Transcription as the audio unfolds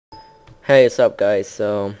Hey, what's up guys?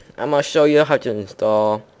 So, I'm gonna show you how to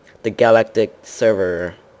install the Galactic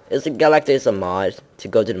server. Galactic is a mod to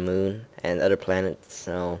go to the moon and other planets.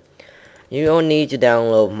 So, you don't need to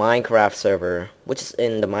download Minecraft server, which is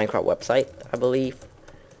in the Minecraft website, I believe.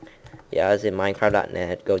 Yeah, it's in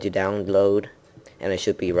Minecraft.net. Go to download, and it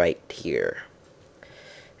should be right here.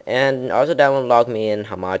 And also download LogMe and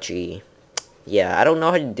Hamachi. Yeah, I don't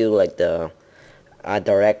know how to do like the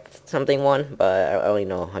direct something one, but I only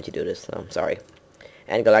know how to do this, so I'm sorry.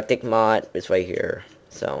 And Galactic mod is right here,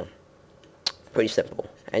 so pretty simple.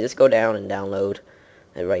 And just go down and download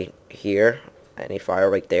it right here, any file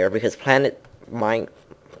right there, because Planet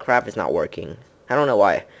Minecraft is not working. I don't know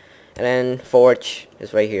why. And then Forge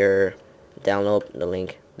is right here. Download the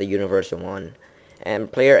link, the universal one.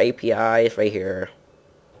 And player API is right here.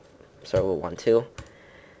 Server 1, 2.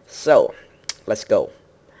 So, let's go.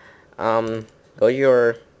 Go to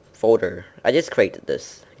your folder. I just created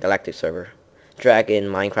this Galactic server. Drag in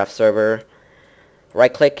Minecraft server.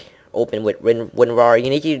 Right click, open with WinRAR. You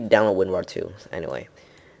need to download WinRAR too. Anyway,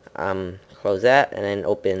 close that and then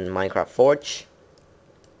open Minecraft Forge.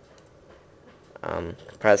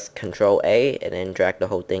 Press Control A and then drag the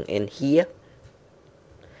whole thing in here.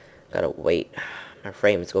 Gotta wait. My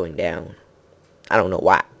frame is going down. I don't know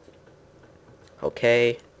why.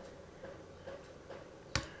 Okay.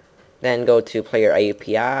 Then go to player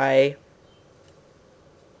API.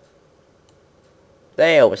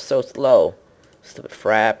 Damn, it was so slow. Stupid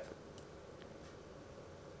frap.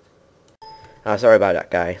 Oh, sorry about that,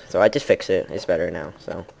 guy. So I just fixed it. It's better now.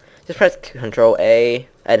 So just press Control A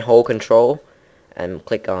and hold Control and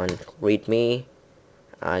click on README,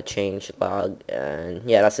 change log, and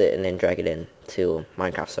yeah, that's it. And then drag it in to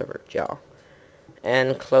Minecraft server, y'all.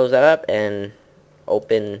 And close that up and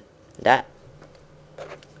open that,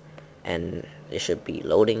 and it should be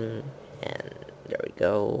loading. And there we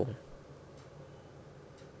go.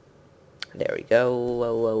 There we go.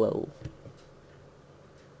 Whoa, whoa, whoa.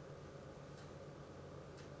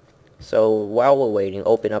 So while we're waiting,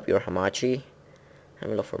 open up your Hamachi. Let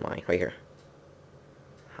me look for mine right here.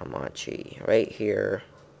 Hamachi right here.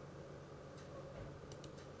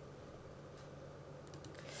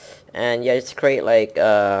 And yeah, just create like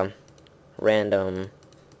random.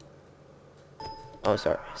 Oh,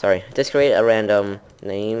 sorry. Just create a random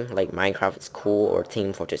name like Minecraft is cool or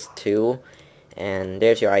Team Fortress 2. And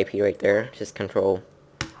there's your IP right there. Just control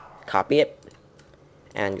copy it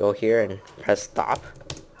and go here and press stop.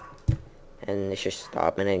 And it should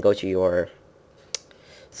stop, and then go to your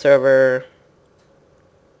server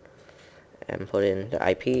and put in the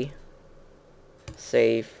IP,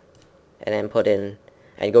 save, and then put in,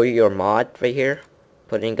 and go to your mod right here,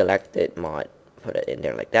 put in Galactic mod, put it in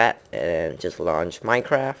there like that, and just launch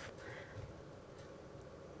Minecraft,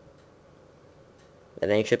 and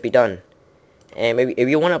then you should be done. And maybe if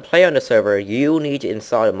you want to play on the server, you need to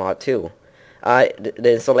install the mod too.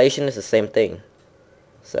 The installation is the same thing.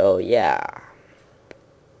 So yeah.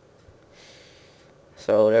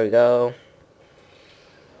 So there we go.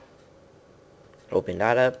 Open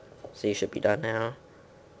that up. So you should be done now.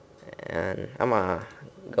 And I'm gonna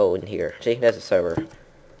go in here. See, that's the server.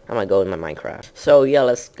 I'm gonna go in my Minecraft. So yeah,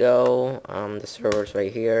 let's go. The server's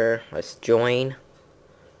right here. Let's join.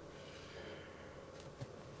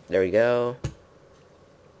 There we go.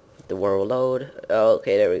 The world load.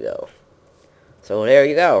 Okay, there we go. So there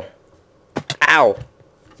you go. Ow!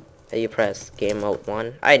 Then you press game mode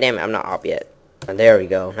 1. Damn it, I'm not up yet. And there we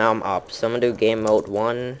go. Now I'm up. So I'm gonna do game mode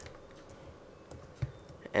 1.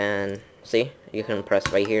 And see, you can press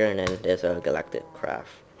right here and then there's a Galacticraft.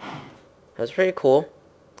 That's pretty cool.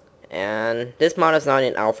 And this mod is not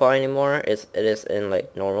in alpha anymore. It is in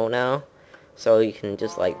like normal now. So you can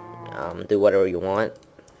just like do whatever you want.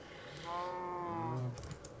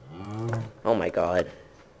 Oh my god.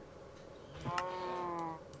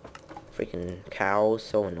 Freaking cows,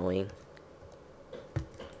 so annoying.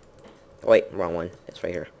 Wait, wrong one. It's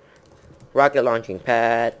right here. Rocket launching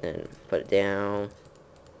pad, and put it down.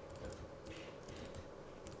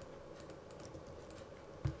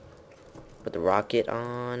 Put the rocket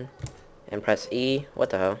on, and press E. What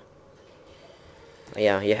the hell?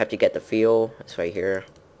 Yeah, you have to get the fuel. It's right here.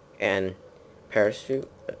 And parachute.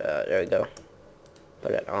 There we go.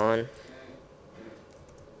 Put it on.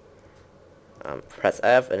 Press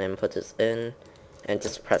F and then put this in, and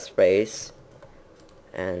just press space,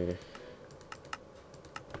 and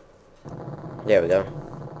there we go.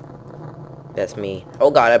 That's me.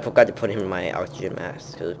 Oh god, I forgot to put him in my oxygen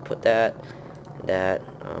mask. So put that,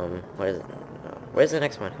 what is it? Where's the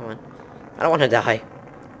next one? Come on. I don't want to die.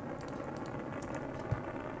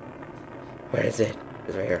 Where is it?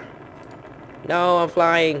 It's right here. No, I'm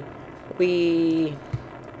flying. Whee!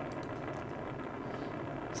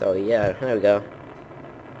 So yeah, there we go.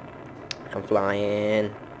 I'm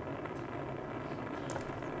flying.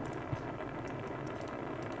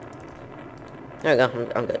 There we go,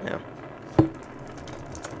 I'm good now.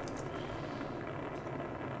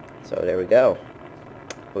 So there we go.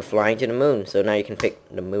 We're flying to the moon. So now you can pick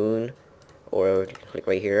the moon, or click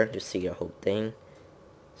right here to see the whole thing.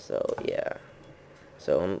 So yeah.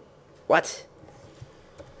 So what?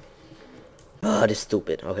 Oh, this is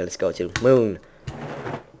stupid. Okay, let's go to moon.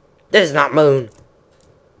 This is not moon.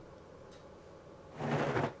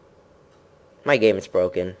 My game is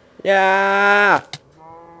broken. Yeah.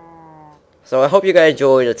 So I hope you guys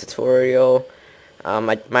enjoyed the tutorial.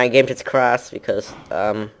 My game just crashed because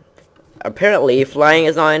apparently flying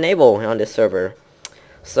is not enabled on this server.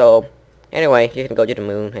 So anyway, you can go to the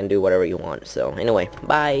moon and do whatever you want. So anyway,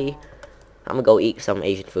 bye. I'm gonna go eat some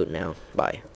Asian food now. Bye.